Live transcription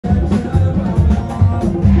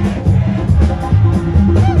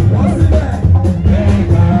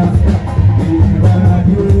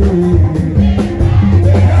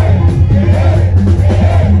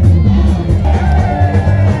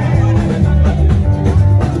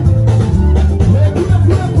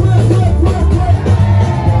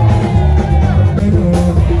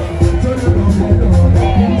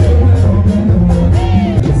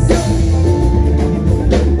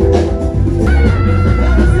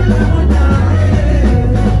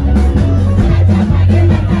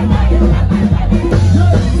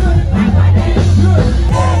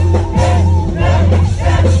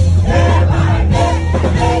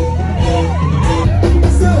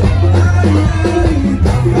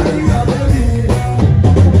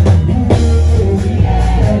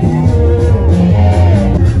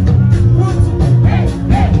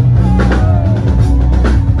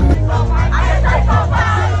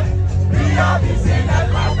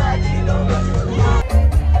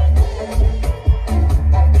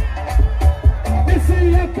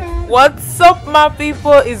What's up, my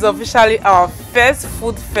people? Is officially our first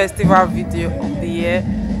food festival video of the year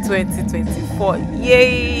 2024.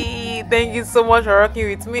 Yay! Thank you so much for rocking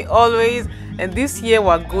with me always. And this year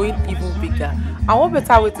we're going even bigger. And what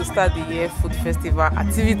better way to start the year food festival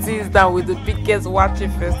activities than with the biggest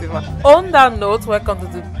Waakye festival? On that note, welcome to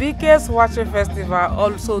the biggest Waakye festival,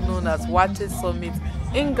 also known as Waakye Summit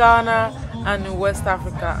in Ghana and in West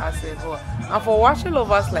Africa as a whole. And for Waakye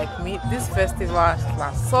lovers like me, this festival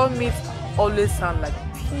 / summit always sound like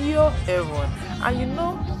pure heaven. And you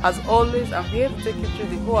know, as always, I'm here to take you through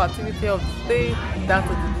the whole activity of the day, down to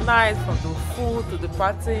the night, from the food to the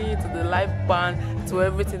party to the live band to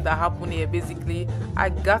everything that happened here. Basically, I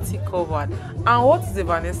got it covered. And what is a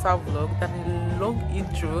Vanessa vlog than a long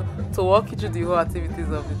intro to walk you through the whole activities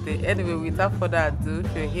of the day? Anyway, without further ado,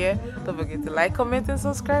 if you're here, don't forget to like, comment, and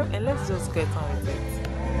subscribe, and let's just get on with it.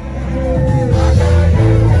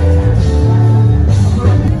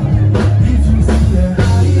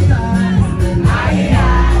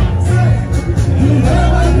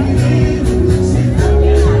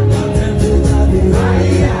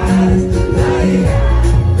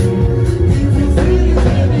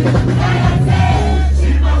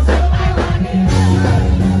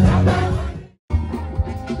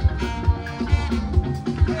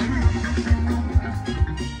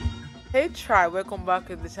 Hey try, welcome back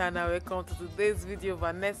to the channel. Welcome to today's video.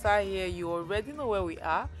 Vanessa here. You already know where we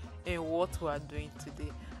are and what we are doing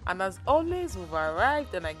today, and as always, we've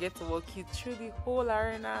arrived and I get to walk you through the whole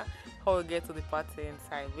arena, how we get to the party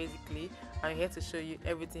inside. Basically, I'm here to show you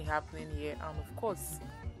everything happening here, and of course,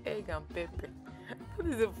 egg and pepper.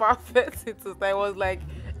 This is the perfect thing to start.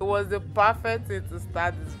 It was the perfect thing to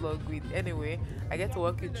start this vlog with. Anyway, I get to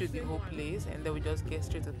walk you through the whole place, and then we just get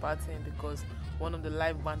straight to partying because one of the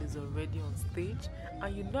live band is already on stage.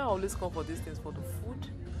 And you know I always come for these things, for the food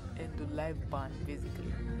and the live band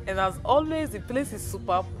basically. And as always, the place is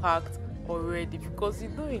super packed already, because you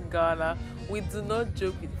know in Ghana we do not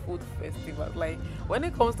joke with food festivals. Like when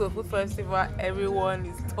it comes to a food festival, everyone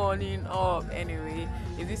is turning up. Anyway,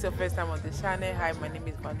 if this is your first time on the channel, hi, my name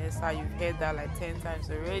is Vanessa. You've heard that like 10 times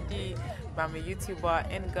already, but I'm a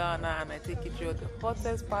YouTuber in Ghana and I take you through the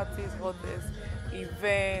hottest parties, hottest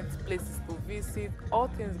events, places to visit, all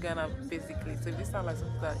things Ghana basically. So if this sounds like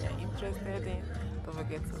something that you're interested in, don't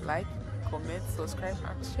forget to like, comment, subscribe,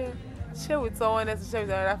 and share with someone else, share with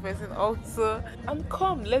another person also. And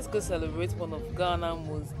come, let's go celebrate one of Ghana's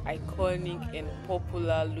most iconic and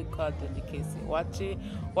popular local delicacy.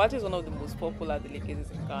 Waakye is one of the most popular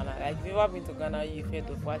delicacies in Ghana. Like if you've ever been to Ghana, you've heard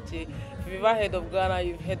of Waakye. If you've ever heard of Ghana,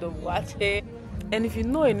 you've heard of Waakye. And if you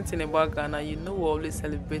know anything about Ghana, you know we always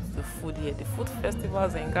celebrate the food here. The food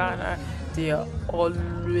festivals in Ghana, they are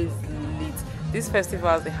always lit. These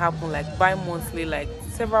festivals, they happen like bi-monthly, like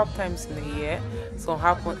several times in a year. Some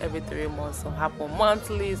happen every 3 months, some happen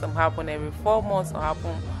monthly, some happen every 4 months, some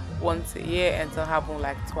happen once a year, and some happen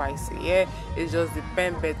like twice a year. It just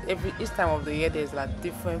depends, but each time of the year there's like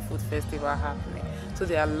different food festival happening. So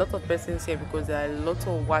there are a lot of persons here because there are a lot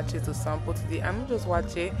of Waakye to sample today. I'm not just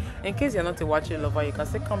Waakye. In case you're not a Waakye lover, you can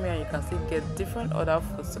still come here and you can still get different other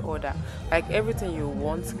foods to order. Like everything you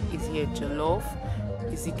want is here. Jollof,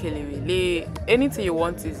 anything you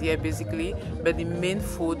want is here basically, but the main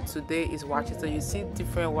food today is Waakye. So you see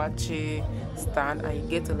different Waakye stand and you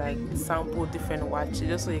get to like sample different Waakye,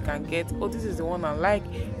 just so you can get, oh, this is the one I like,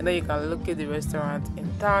 and then you can look at the restaurant in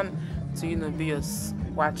town to, you know, be your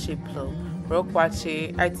Waakye plug. Rock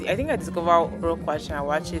Waakye, I think I discovered Rock Waakye and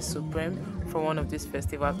Waakye Supreme from one of these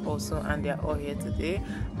festivals also, and they're all here today.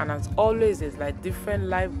 And as always, there's like different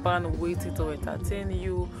live band waiting to entertain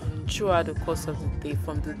you throughout the course of the day.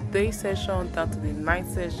 From the day session down to the night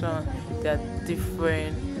session, there are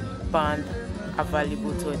different band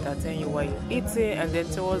available to entertain you while you're eating. And then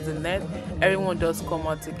towards the night, everyone does come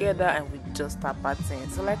out together and we just start partying.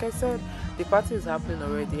 So like I said, the party is happening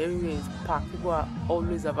already. Everywhere is packed. People are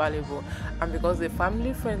always available, and because it's a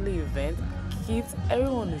family-friendly event, kids,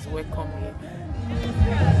 everyone is welcome here.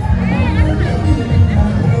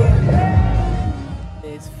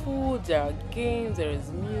 There is food, there are games, there is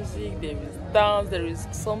music, there is dance, there is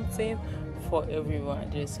something for everyone.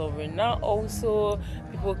 There is sovereign now also.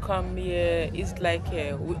 People come here. It's like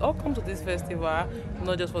we all come to this festival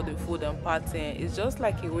not just for the food and partying. It's just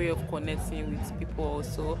like a way of connecting with people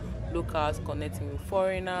also, locals connecting with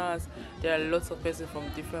foreigners. There are lots of persons from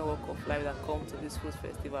different walks of life that come to this food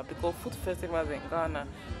festival, because food festivals in Ghana,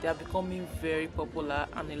 they are becoming very popular,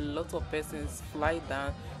 and a lot of persons fly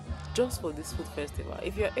down just for this food festival.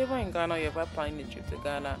 If you're ever in Ghana, you're ever planning a trip to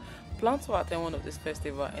Ghana, plan to attend one of this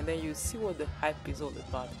festival, and then you see what the hype is all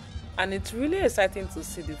about. And it's really exciting to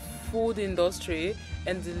see the food industry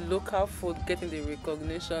and the local food getting the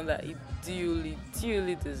recognition that it duly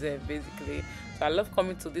deserves, basically. So I love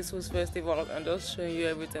coming to this food festival and just showing you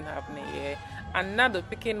everything happening here. And now they're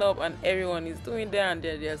picking up and everyone is doing there, and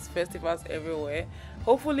there's festivals everywhere.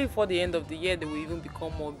 Hopefully for the end of the year they will even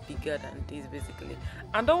become more bigger than this, basically.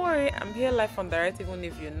 And don't worry, I'm here live and direct. Even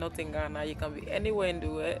if you're not in Ghana, you can be anywhere in the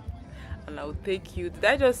world and I'll take you. Did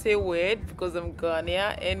I just say weird? Because I'm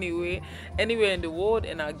Ghanaian anyway, anywhere in the world,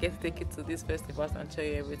 and I'll get to take you to these festivals and show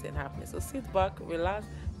you everything happening. So sit back, relax,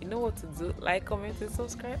 you know what to do. Like, comment, and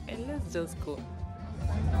subscribe, and let's just go.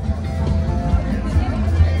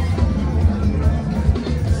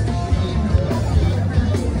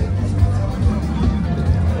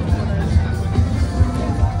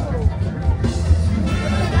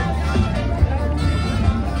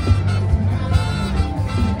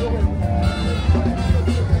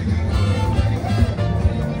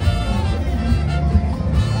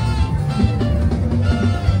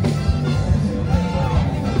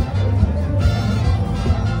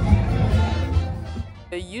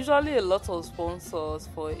 Usually a lot of sponsors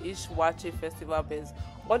for each Waakye festival, but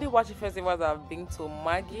all the Waakye festivals I've been to,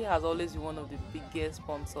 Maggie has always been one of the biggest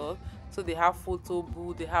sponsors. So they have photo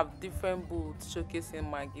booth, they have different booths showcasing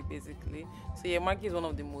Maggie, basically. So yeah, Maggie is one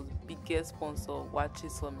of the most biggest sponsors of Waakye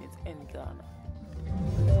Summit in Ghana.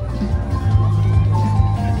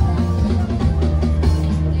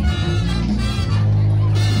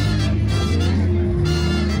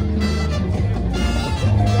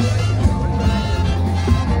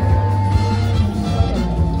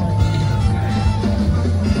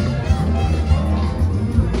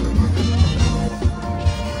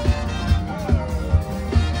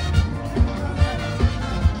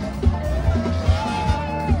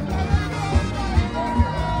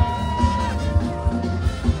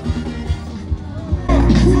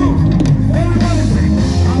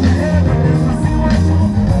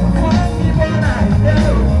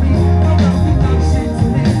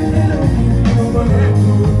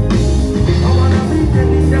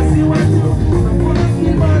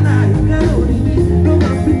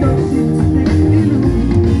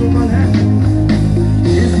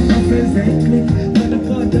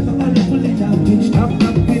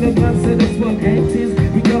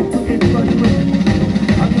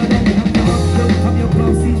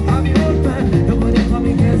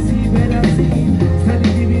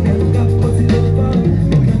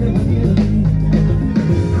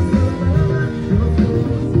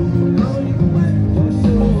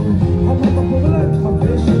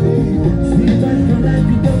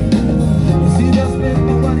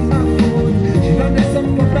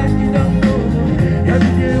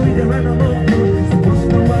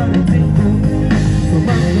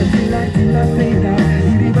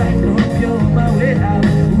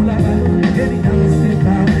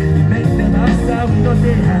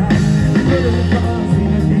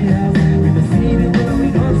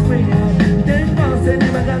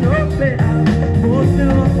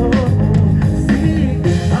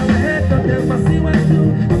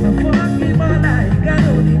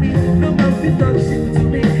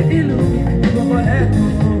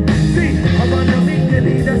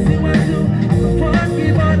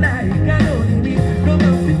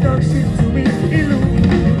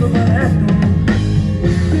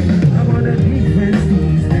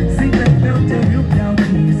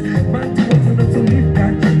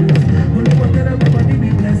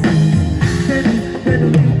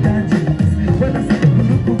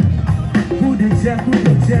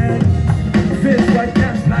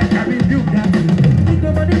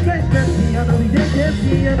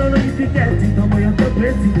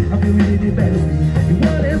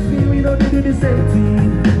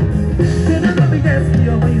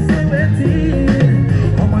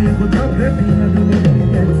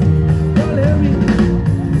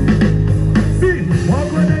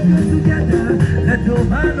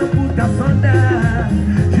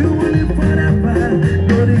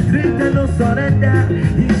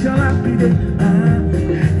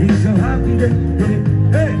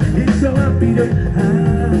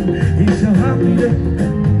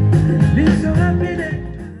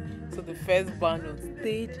 So the first band on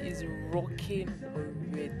stage is rocking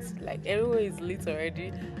already. Like everywhere is lit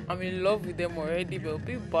already. I'm in love with them already, but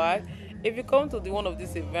be back. If you come to the one of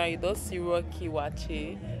this event, you don't see Rocky,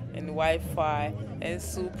 Waakye, and Wi-Fi and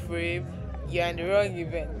Supreme, you're in the wrong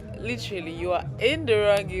event. Literally, you are in the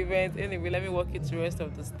wrong event. Anyway, let me walk you to the rest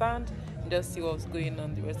of the stand and just see what's going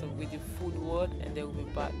on the rest of with the food world, and then we'll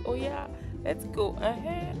be back. Oh yeah, let's go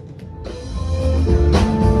ahead.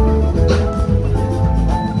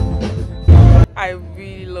 I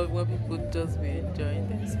really love when people just be enjoying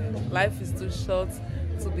themselves. Life is too short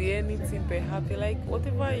to be anything but happy. Like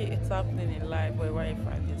whatever is happening in life, wherever you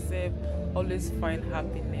find yourself, always find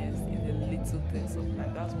happiness in the little things of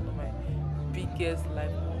life. That's one of my biggest life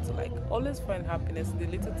motto. Like always find happiness in the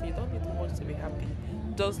little thing. You don't need too much to be happy.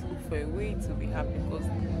 Just look for a way to be happy because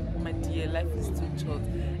my dear, life is too short.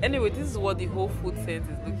 Anyway, this is what the whole food tent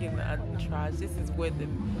is looking at. Trash. This is where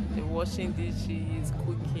they're washing dishes,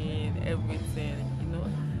 cooking, everything.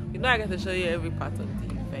 I get to show you every part of the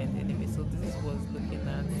event anyway. So this is what's looking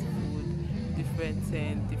at food, different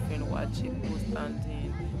tent, different Waakye people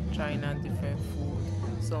standing, trying out different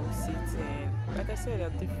food, some sitting. Like I said, there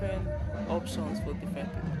are different options for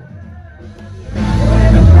different people.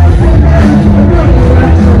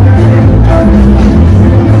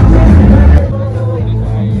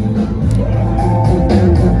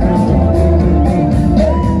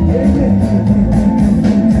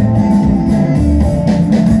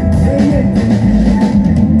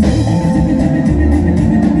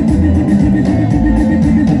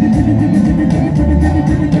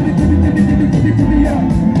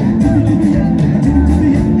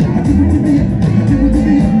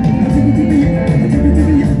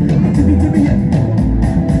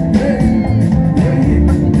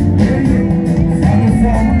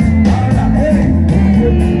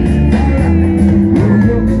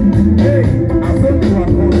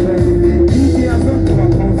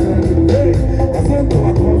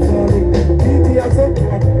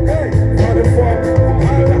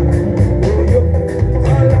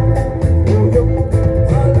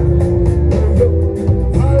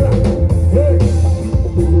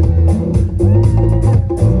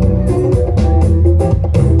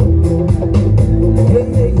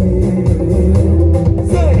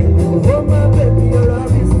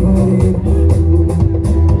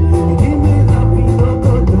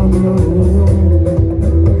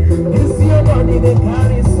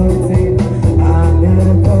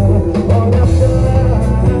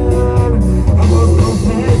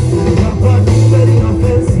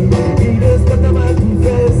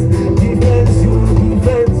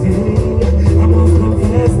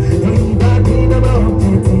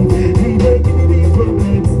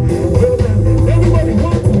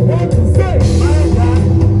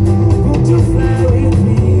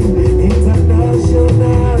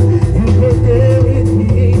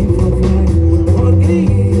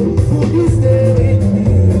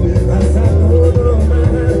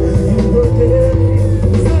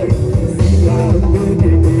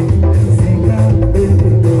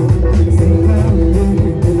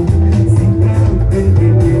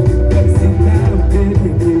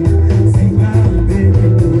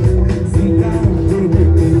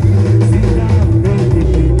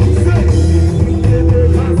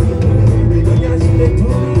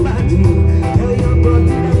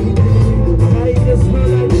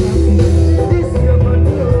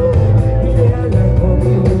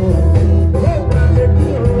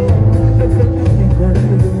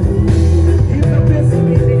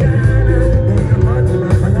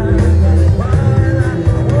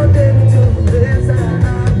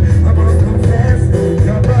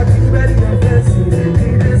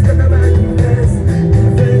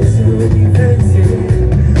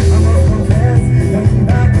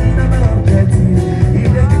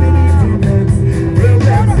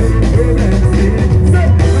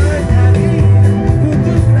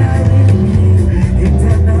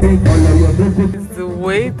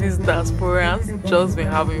 These diasporans just been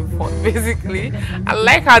having fun basically. I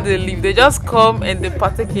like how they live. They just come and they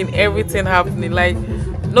partake in everything happening, like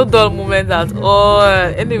no dull moment at all.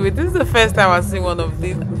 Anyway, this is the first time I've seen one of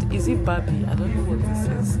these. Is it Barbie? I don't know what this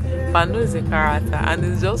is, but I know it's a character and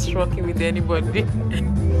it's just rocking with anybody.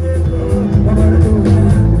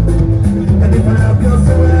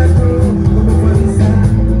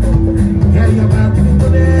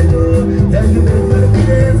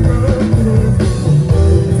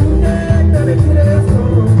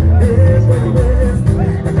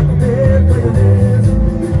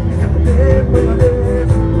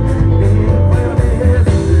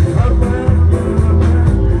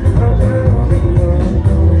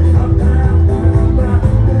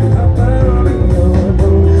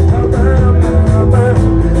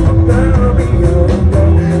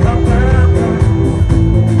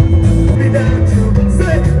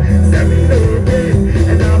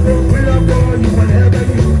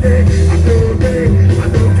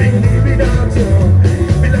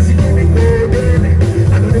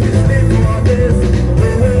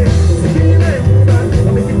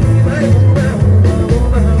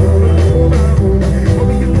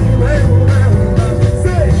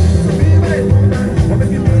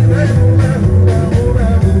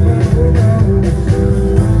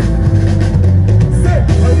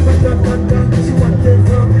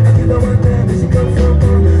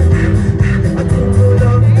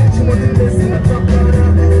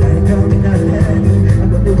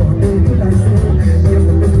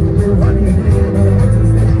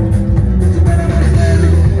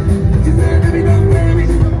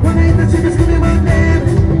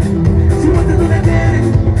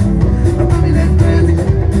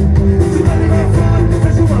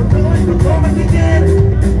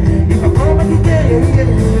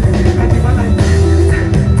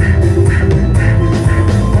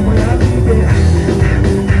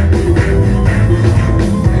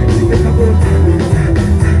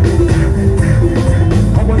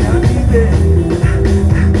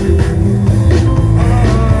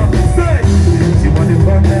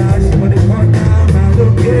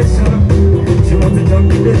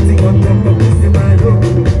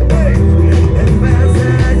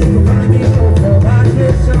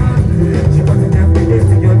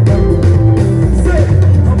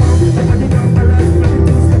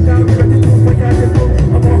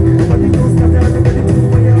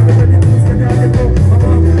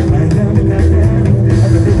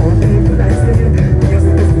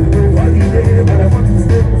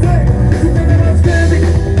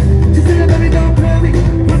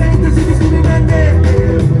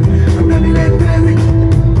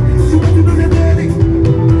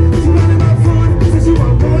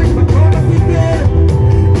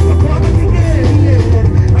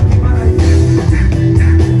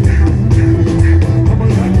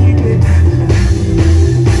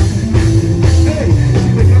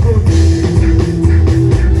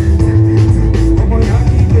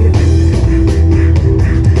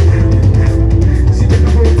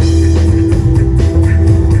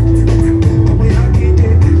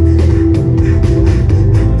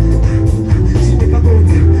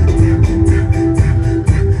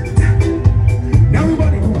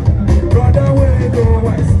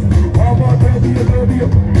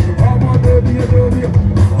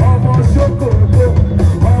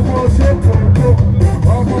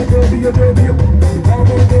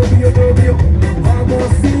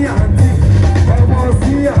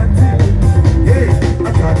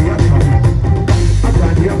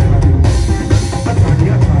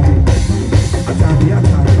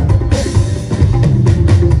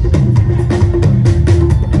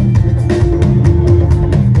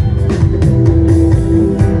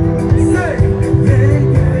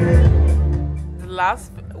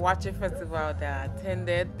 Waakye festival that I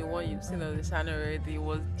attended, the one you've seen on the channel already,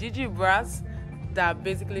 was Gigi Brass that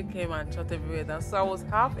basically came and shot everywhere. And so I was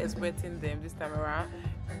half expecting them this time around,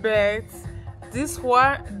 but this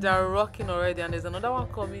one they're rocking already, and there's another one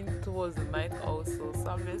coming towards the night also. So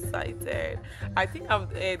I'm excited. I think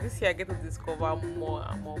this year I get to discover more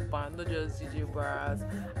and more bands, not just Gigi Brass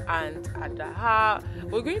and Adaha.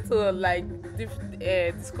 We're going to like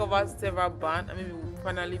discover several bands. I mean, we'll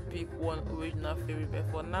finally pick one original favorite. But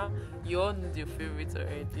for now, you all know your favorites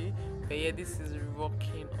already. But yeah, this is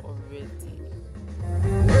rocking already.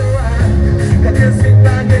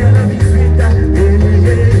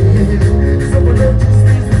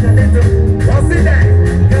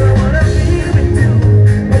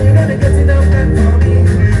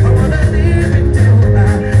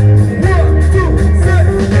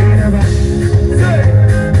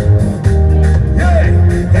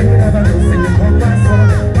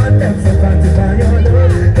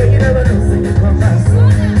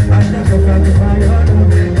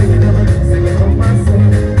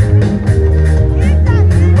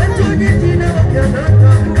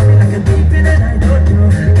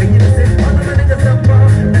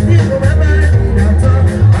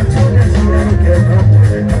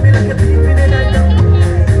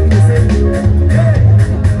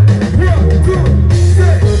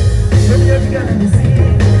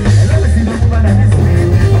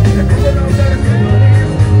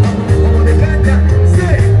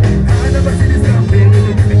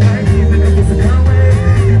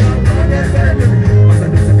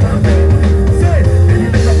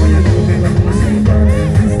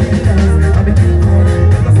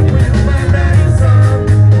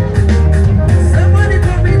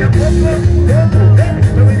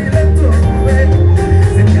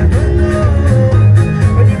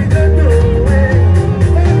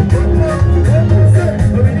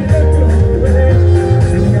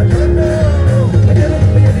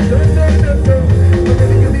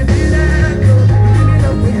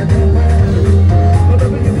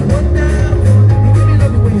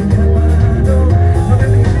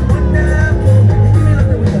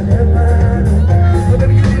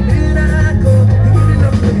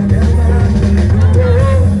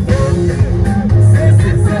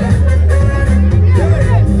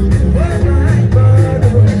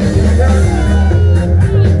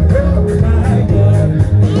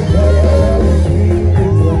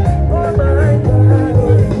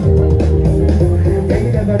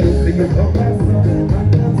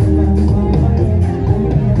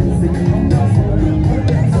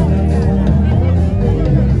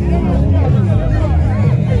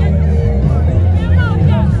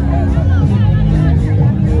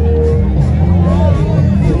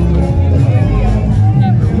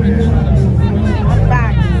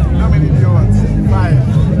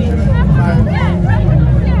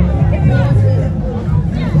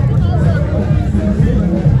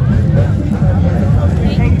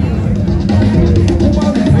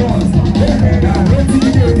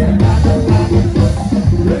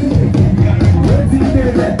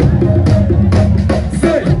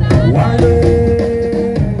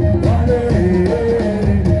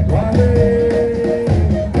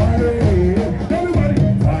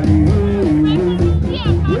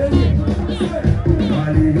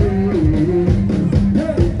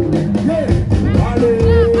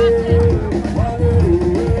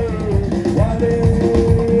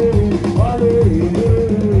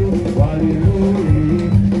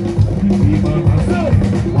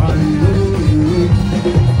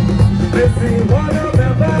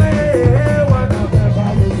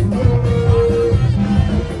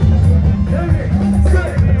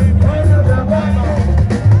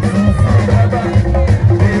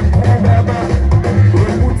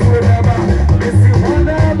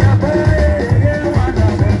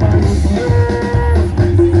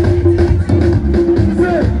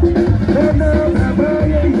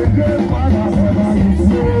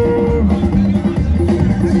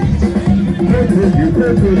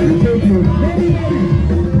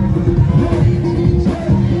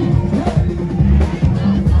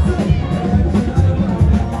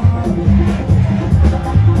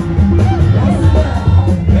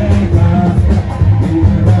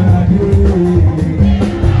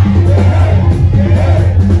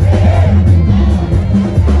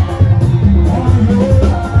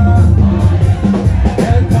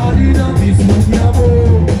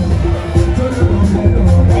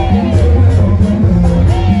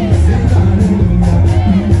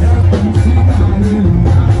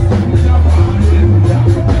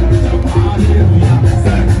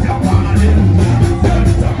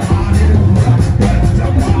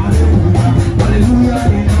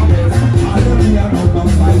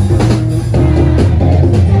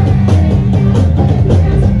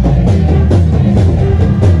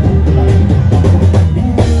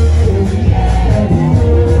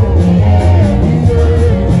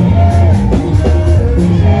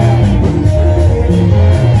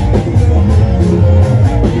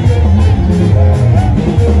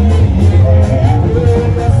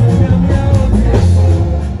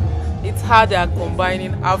 how they are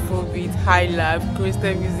combining Afrobeat, high life,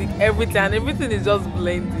 Christian music, everything, and everything is just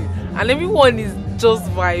blending, and everyone is just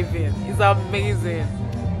vibing. It's amazing.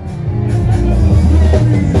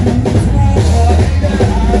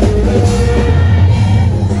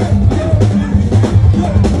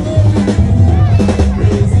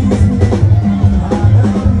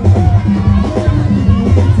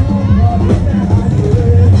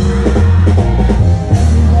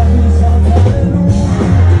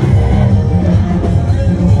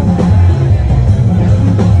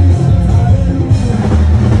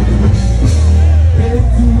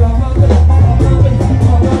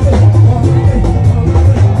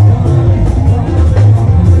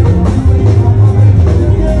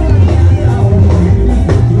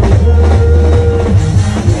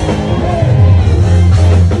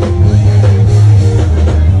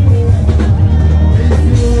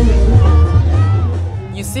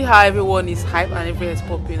 How everyone is hype and everyone is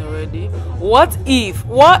popping already. What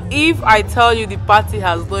if I tell you the party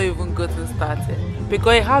has not even gotten started?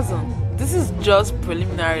 Because it hasn't. This is just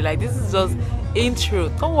preliminary, like this is just intro.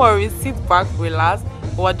 Don't worry, sit back, relax.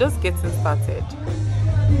 We're just getting started.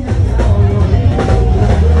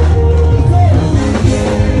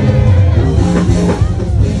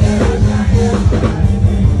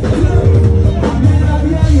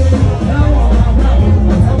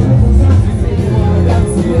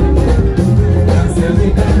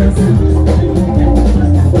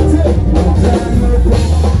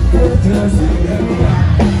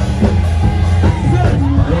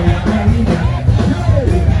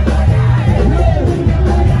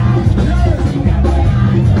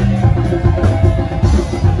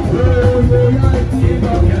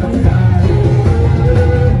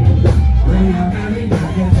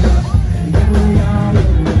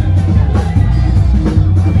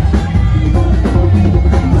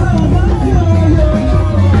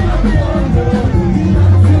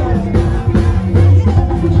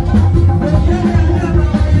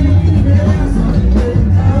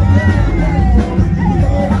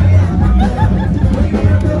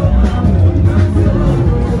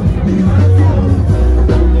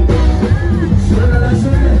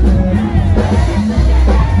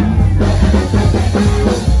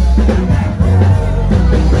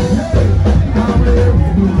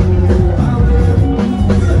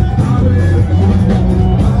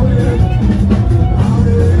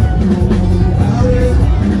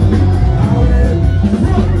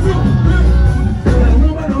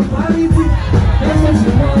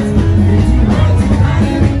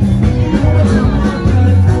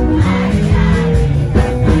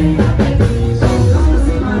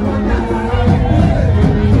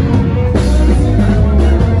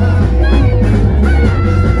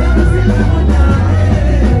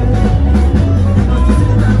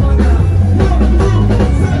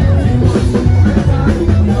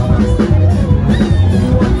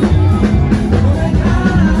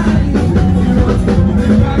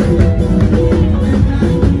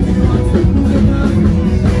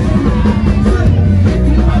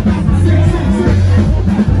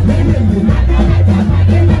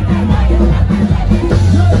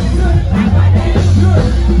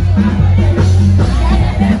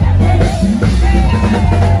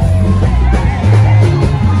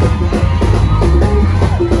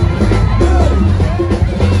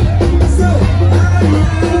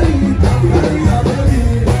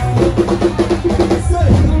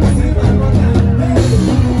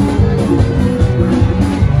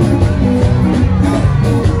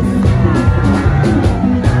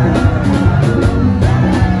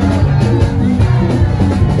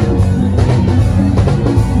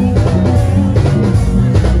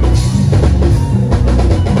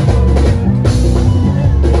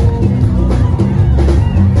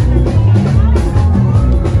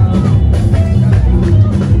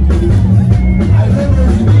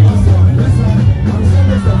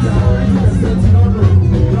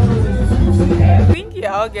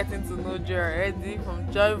 All getting to know Joy already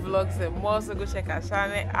from Joy Vlogs and more, so go check her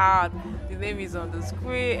channel out. The name is on the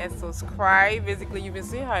screen, and subscribe. Basically, you've been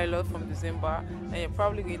seeing her a lot from December, and you're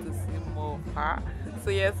probably going to see more of her.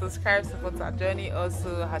 So yeah, subscribe, support her journey.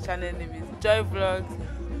 Also, her channel name is Joy Vlogs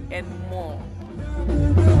and more.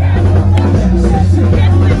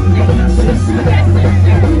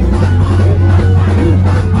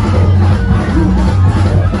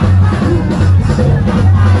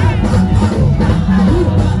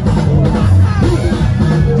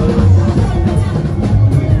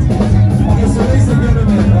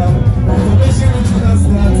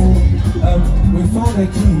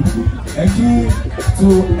 A key to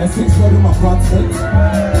a 6-bedroom apartment.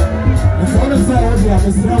 The front side of the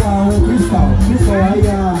crystal.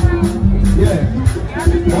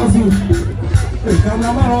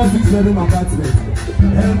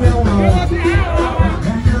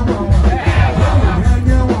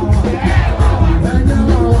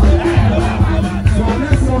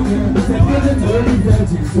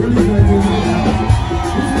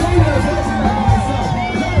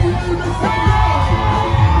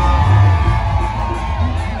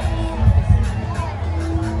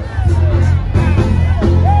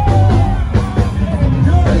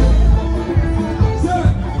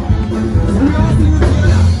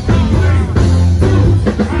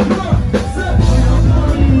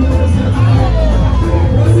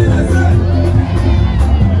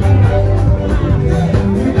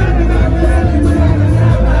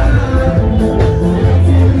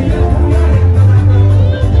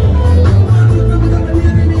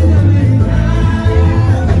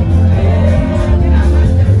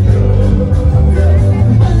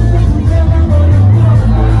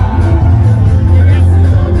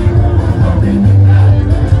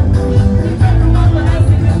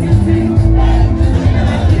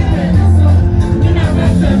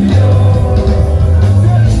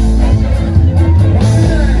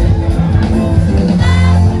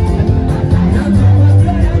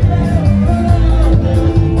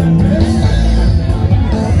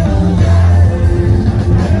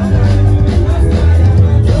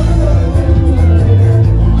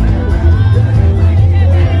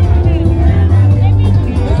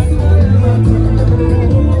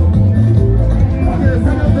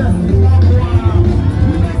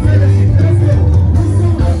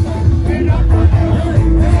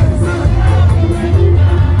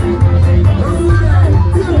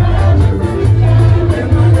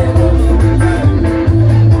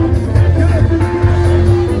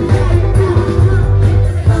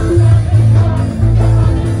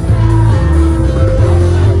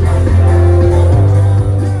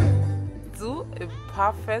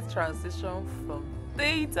 Perfect transition from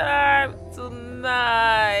daytime to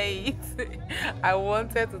night. I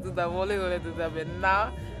wanted to do that, wanted to do that, but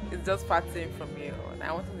now it's just partying from here on.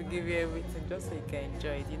 I wanted to give you everything just so you can enjoy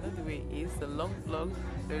it. You know the way it is, the long vlog,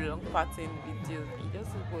 the long partying videos, you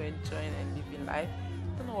just people enjoying and living life.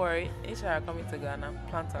 Don't worry, each year I'm coming to Ghana,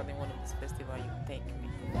 plant out in one of these festivals, you thank me.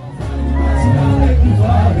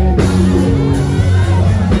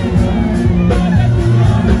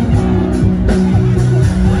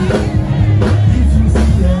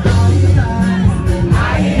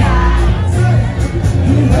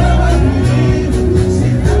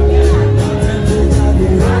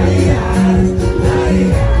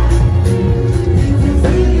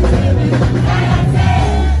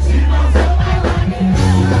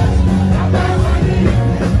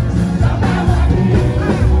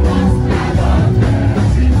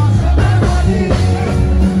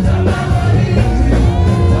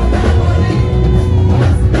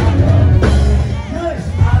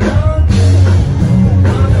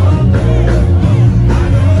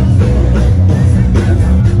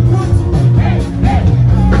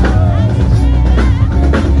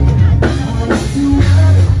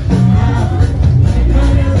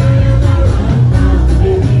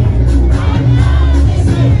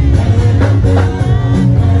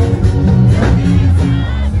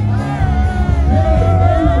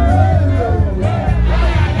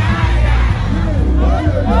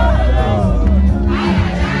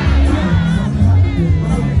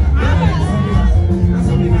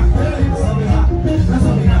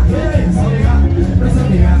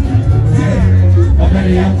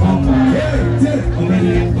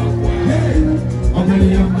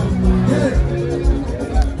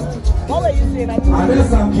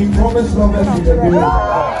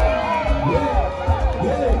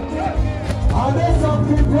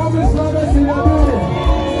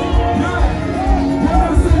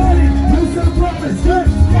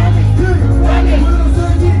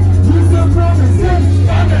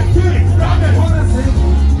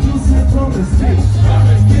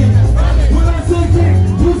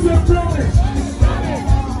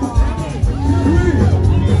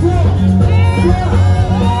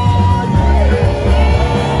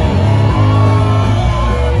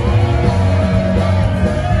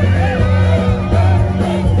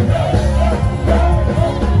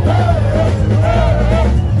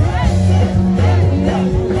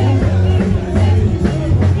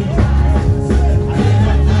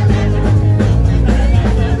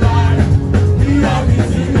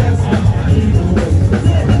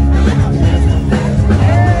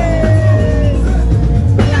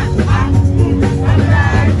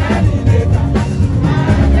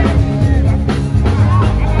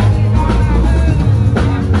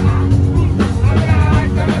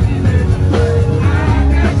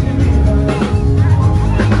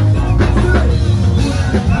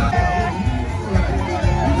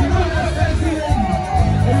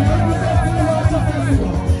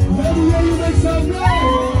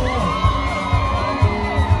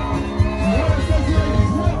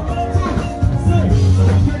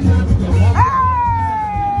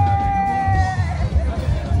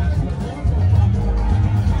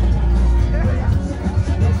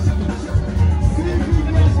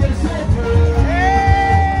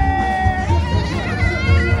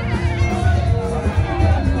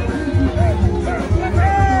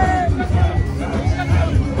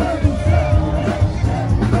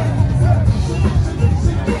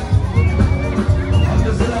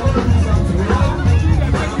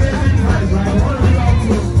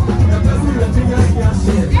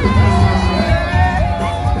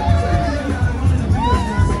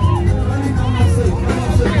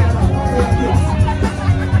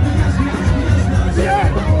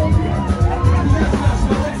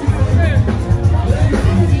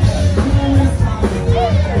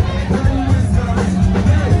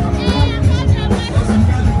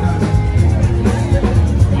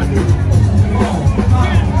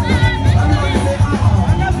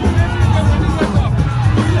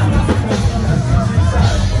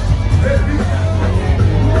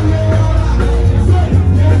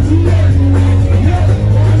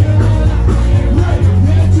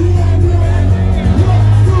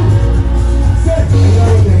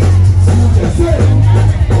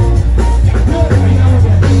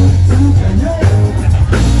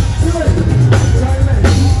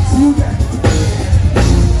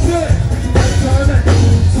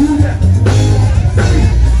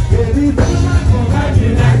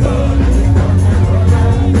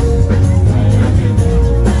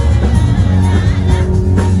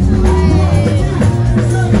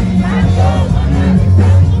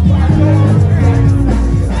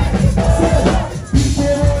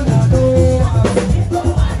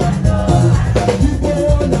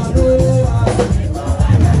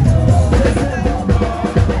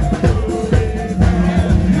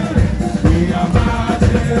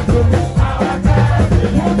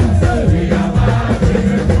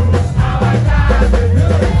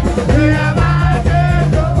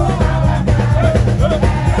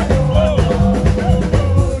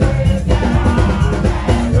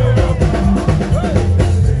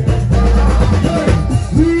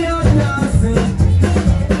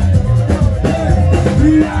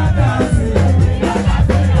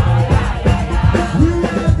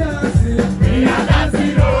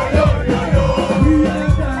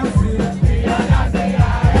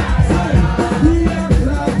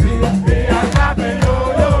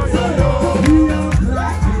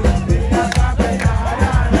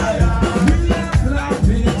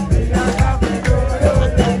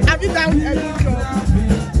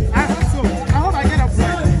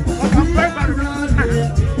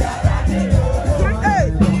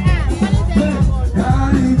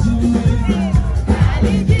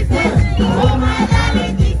 Oh my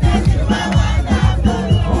darling Jesus, you are wonderful.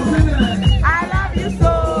 I love you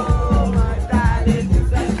so, my darling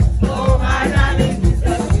Jesus. Oh my darling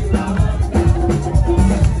Jesus, you are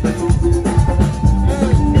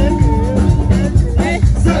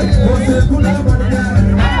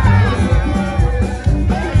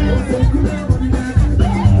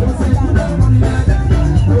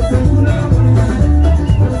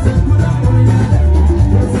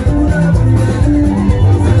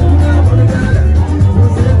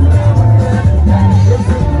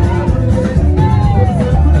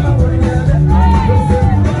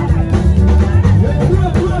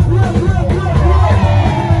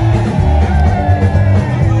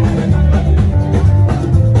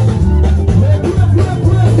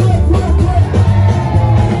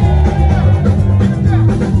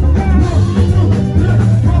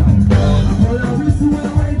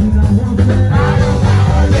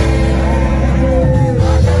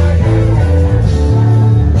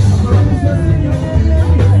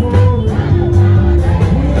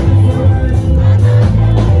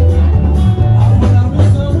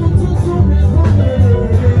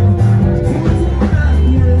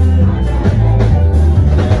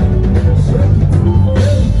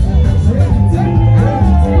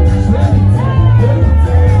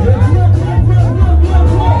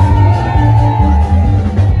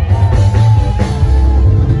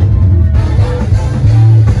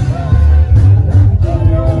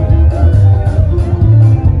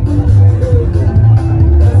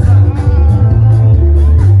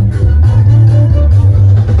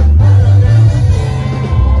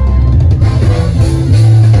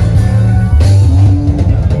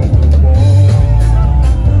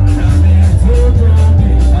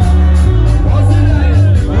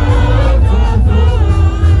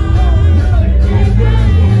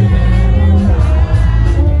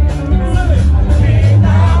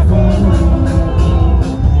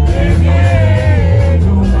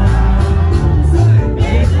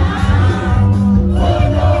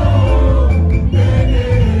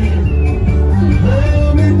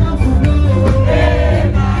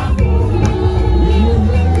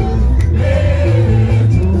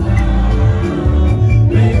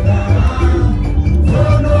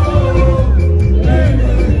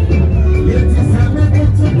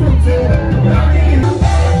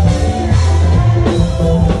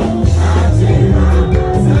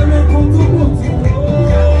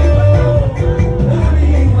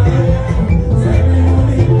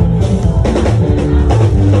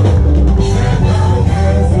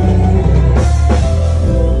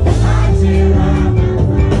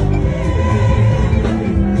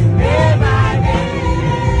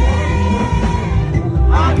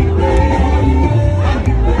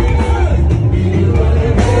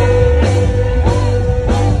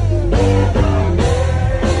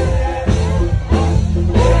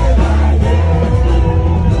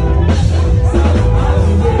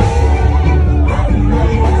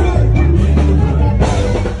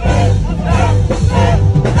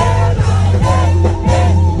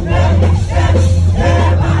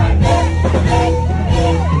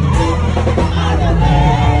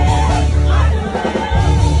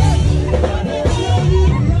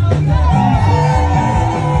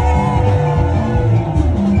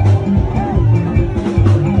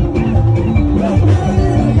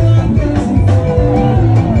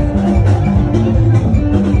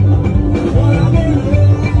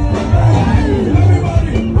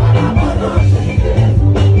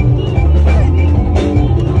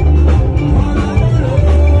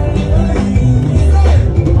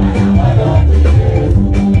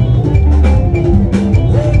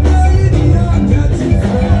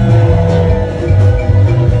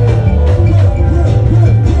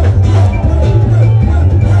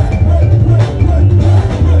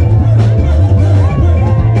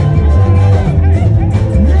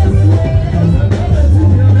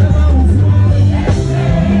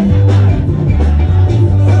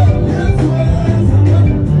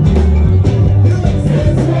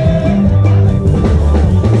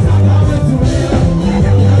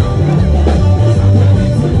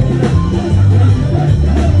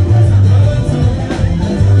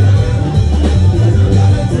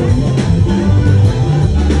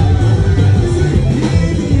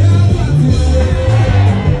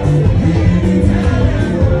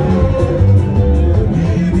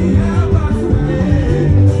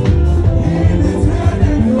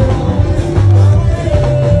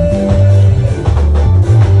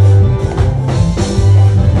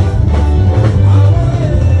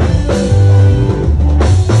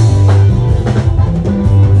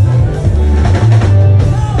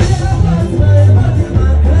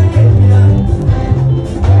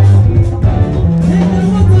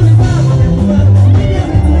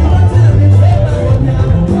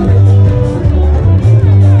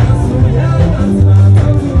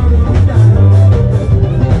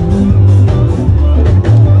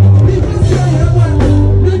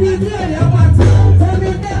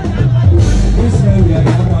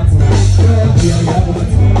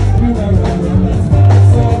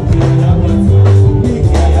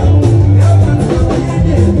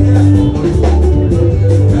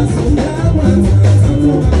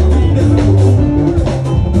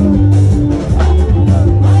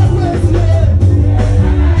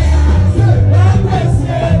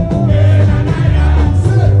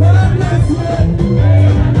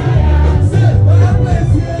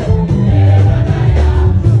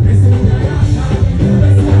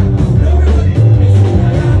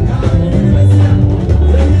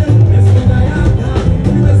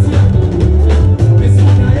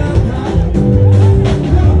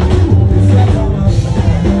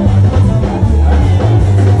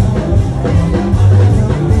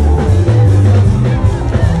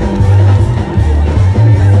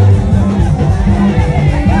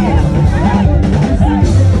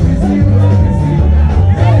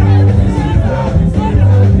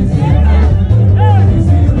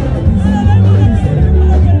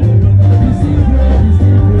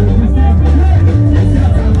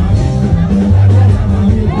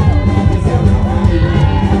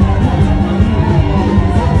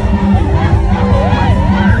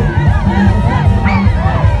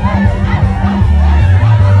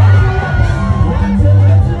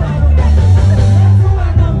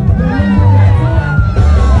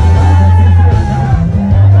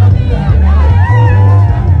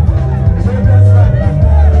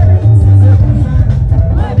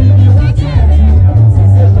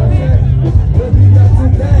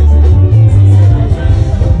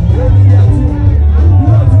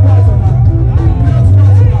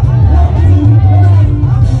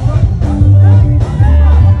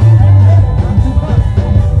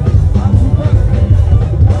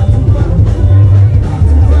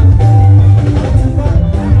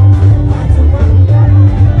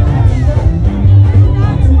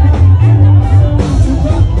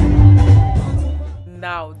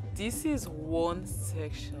is one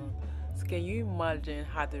section. So can you imagine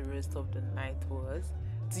how the rest of the night was?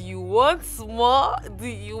 Do you want more? Do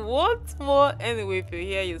you want more? Anyway, if you're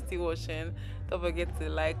here, you're still watching, don't forget to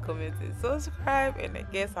like, comment, and subscribe. And I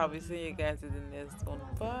guess I'll be seeing you guys in the next one.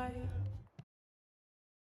 Bye.